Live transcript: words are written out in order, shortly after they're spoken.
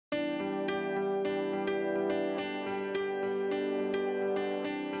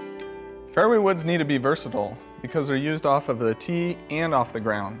Fairway woods need to be versatile because they're used off of the tee and off the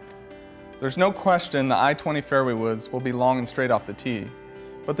ground. There's no question the i20 fairway woods will be long and straight off the tee,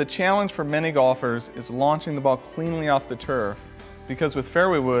 but the challenge for many golfers is launching the ball cleanly off the turf because with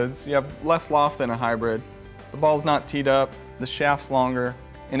fairway woods you have less loft than a hybrid, the ball's not teed up, the shaft's longer,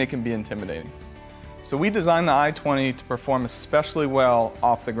 and it can be intimidating. So we designed the i20 to perform especially well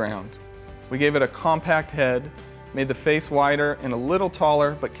off the ground. We gave it a compact head, made the face wider and a little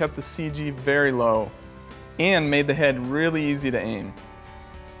taller, but kept the CG very low, and made the head really easy to aim.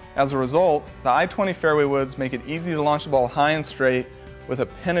 As a result, the i20 fairway woods make it easy to launch the ball high and straight with a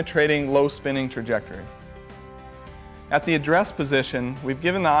penetrating, low spinning trajectory. At the address position, we've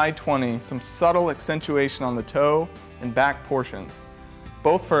given the i20 some subtle accentuation on the toe and back portions,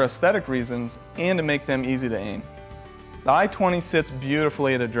 both for aesthetic reasons and to make them easy to aim. The i20 sits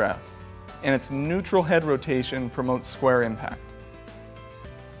beautifully at address, and its neutral head rotation promotes square impact.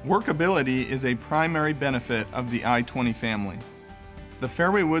 Workability is a primary benefit of the i20 family. The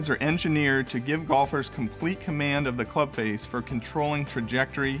fairway woods are engineered to give golfers complete command of the club face for controlling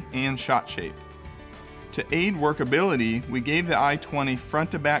trajectory and shot shape. To aid workability, we gave the i20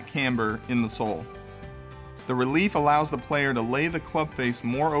 front-to-back camber in the sole. The relief allows the player to lay the club face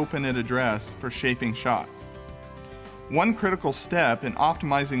more open at address for shaping shots. One critical step in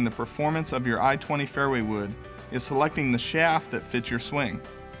optimizing the performance of your i20 fairway wood is selecting the shaft that fits your swing.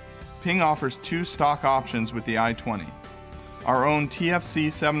 Ping offers two stock options with the i20, our own TFC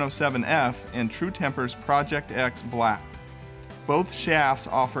 707F and True Temper's Project X Black. Both shafts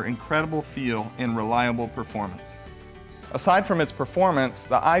offer incredible feel and reliable performance. Aside from its performance,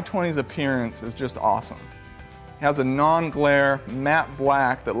 the i20's appearance is just awesome. It has a non-glare matte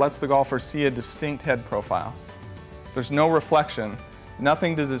black that lets the golfer see a distinct head profile. There's no reflection,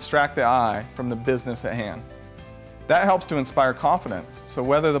 nothing to distract the eye from the business at hand. That helps to inspire confidence, so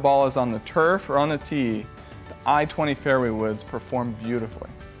whether the ball is on the turf or on the tee, the i20 fairway woods perform beautifully.